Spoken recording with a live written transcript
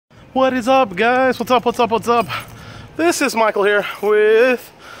What is up, guys? What's up, what's up, what's up? This is Michael here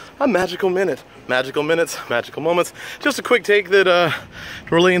with a magical minute. Magical minutes, magical moments. Just a quick take that to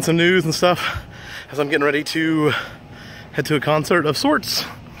relay in some news and stuff as I'm getting ready to head to a concert of sorts.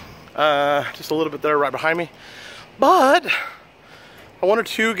 Just a little bit there right behind me. But I wanted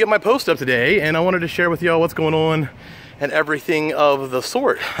to get my post up today, and I wanted to share with y'all what's going on and everything of the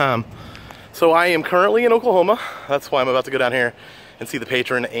sort. So I am currently in Oklahoma. That's why I'm about to go down here and see the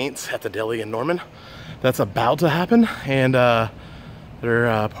patron Aints at the deli in Norman. That's about to happen, and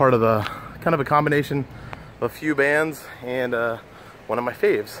they're part of a kind of a combination of a few bands and one of my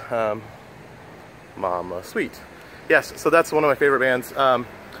faves, Mama Sweet. Yes, so that's one of my favorite bands,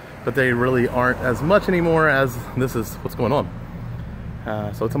 but they really aren't as much anymore as this is what's going on.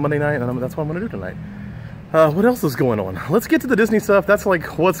 So it's a Monday night, and that's what I'm gonna do tonight. What else is going on? Let's get to the Disney stuff. That's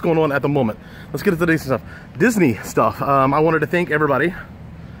like what's going on at the moment. Let's get to the Disney stuff. Disney stuff. I wanted to thank everybody.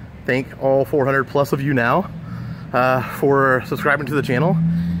 Thank all 400 plus of you now for subscribing to the channel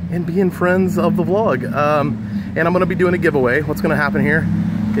and being friends of the vlog. And I'm gonna be doing a giveaway. What's gonna happen here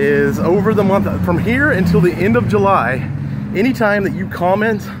is over the month, from here until the end of July, anytime that you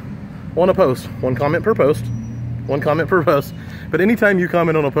comment on a post, one comment per post, but anytime you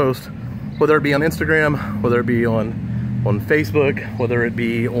comment on a post, whether it be on Instagram, whether it be on Facebook, whether it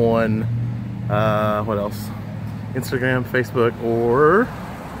be on, what else? Instagram, Facebook, or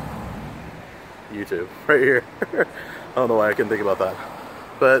YouTube, right here. I don't know why I couldn't think about that.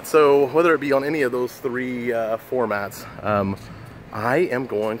 But so, whether it be on any of those three formats, I am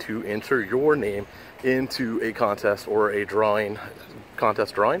going to enter your name into a contest or a drawing.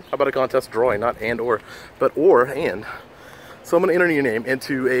 Contest drawing? How about a contest drawing? Not and or, but or and. So I'm going to enter your name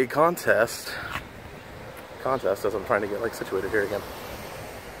into a contest as I'm trying to get like situated here again.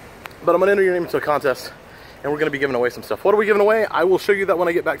 But I'm going to enter your name into a contest, and we're going to be giving away some stuff. What are we giving away? I will show you that when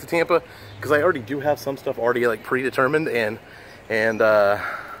I get back to Tampa, because I already do have some stuff already like predetermined and how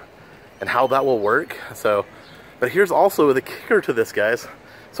that will work. So, but here's also the kicker to this, guys.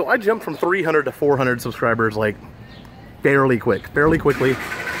 So I jumped from 300 to 400 subscribers like fairly quickly,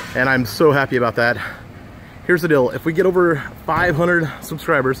 and I'm so happy about that. Here's the deal. If we get over 500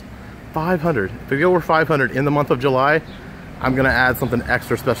 subscribers, 500, if we get over 500 in the month of July, I'm gonna add something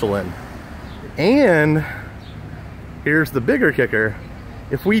extra special in. And here's the bigger kicker.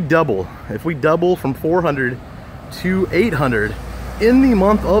 If we double from 400 to 800 in the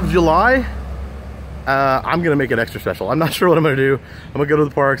month of July, I'm gonna make it extra special. I'm not sure what I'm gonna do. I'm gonna go to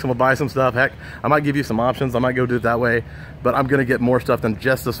the parks, I'm gonna buy some stuff. Heck, I might give you some options. I might go do it that way, but I'm gonna get more stuff than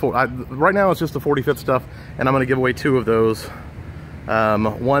just this. Right now it's just the 45th stuff, and I'm gonna give away 2 of those.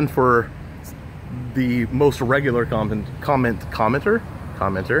 One for the most regular commenter,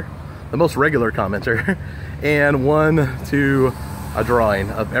 the most regular commenter, and one to a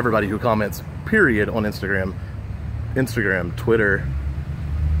drawing of everybody who comments, period, on Instagram, Twitter,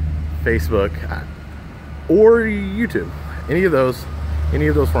 Facebook, or YouTube. Any of those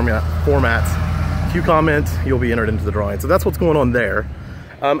formats. If you comment, you'll be entered into the drawing. So that's what's going on there.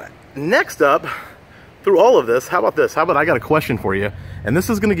 Next up, through all of this, how about this? How about I got a question for you? And this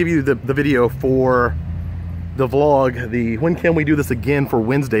is gonna give you the video for the vlog, the when can we do this again for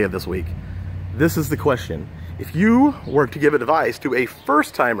Wednesday of this week. This is the question. If you were to give advice to a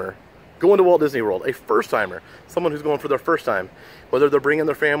first timer going to Walt Disney World, a first timer, someone who's going for their first time, whether they're bringing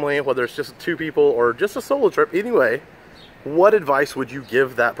their family, whether it's just 2 people or just a solo trip, anyway, what advice would you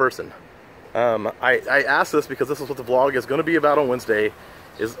give that person? I asked this because this is what the vlog is going to be about on Wednesday,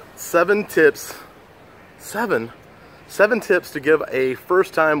 is 7 tips to give a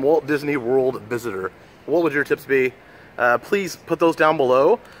first-time Walt Disney World visitor. What would your tips be? Please put those down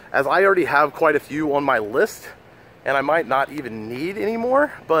below, as I already have quite a few on my list, and I might not even need any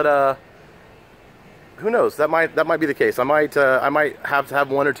more, but who knows? That might be the case. I might have to have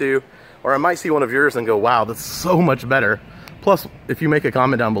 1 or 2, or I might see one of yours and go, wow, that's so much better. Plus, if you make a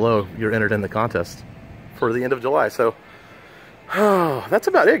comment down below, you're entered in the contest for the end of July. So, that's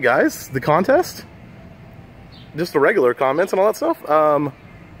about it, guys. The contest, just the regular comments and all that stuff.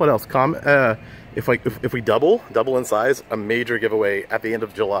 What else? If we double in size, a major giveaway at the end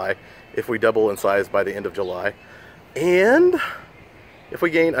of July. If we double in size by the end of July, and if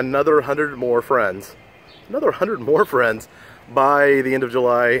we gain another 100 more friends. By the end of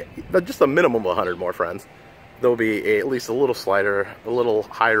July, just a minimum of 100 more friends, there'll be at least a little slider, a little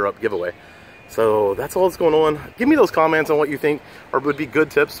higher up giveaway. So that's all that's going on. Give me those comments on what you think or would be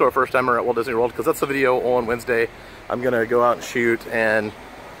good tips to a first timer at Walt Disney World, because that's the video on Wednesday. I'm gonna go out and shoot and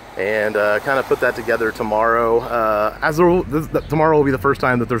kind of put that together tomorrow. Tomorrow will be the first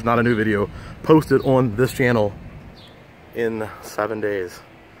time that there's not a new video posted on this channel in 7 days.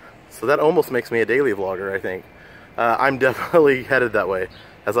 So that almost makes me a daily vlogger, I think. I'm definitely headed that way,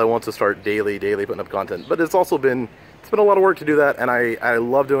 as I want to start daily putting up content. But it's been a lot of work to do that, and I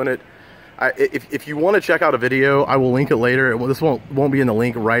love doing it. If you want to check out a video, I will link it later. This won't be in the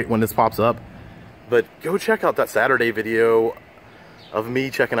link right when this pops up. But go check out that Saturday video of me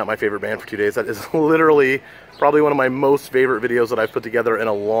checking out my favorite band for 2 days. That is literally probably one of my most favorite videos that I've put together in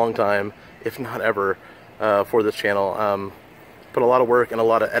a long time, if not ever, for this channel. Put a lot of work and a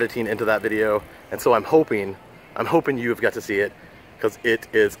lot of editing into that video, and so I'm hoping you've got to see it, because it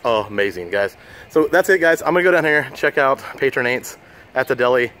is amazing, guys. So that's it, guys. I'm gonna go down here, check out Patron Aints at the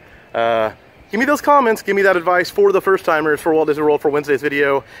deli. Give me those comments, give me that advice for the first timers for Walt Disney World for Wednesday's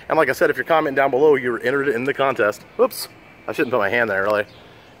video. And like I said, if you're commenting down below, you're entered in the contest. Whoops, I shouldn't put my hand there, really.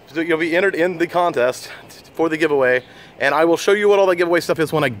 You'll be entered in the contest for the giveaway, and I will show you what all the giveaway stuff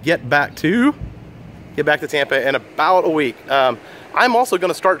is when I get back to Tampa in about a week. I'm also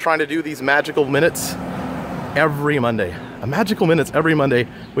going to start trying to do these magical minutes every Monday. A magical minutes every Monday,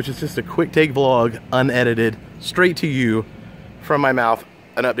 which is just a quick take vlog, unedited, straight to you from my mouth,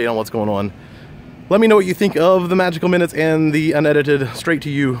 an update on what's going on. Let me know what you think of the magical minutes and the unedited, straight to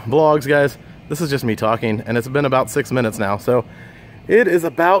you vlogs, guys. This is just me talking, and it's been about 6 minutes now, so it is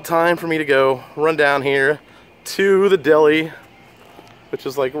about time for me to go run down here to the deli, which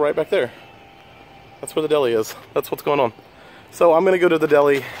is like right back there. That's where the deli is. That's what's going on. So I'm gonna go to the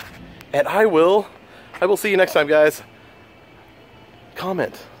deli, and I will see you next time, guys.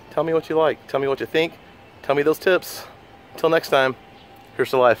 Comment, tell me what you like, tell me what you think, tell me those tips. Until next time,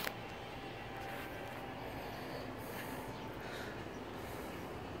 here's to life.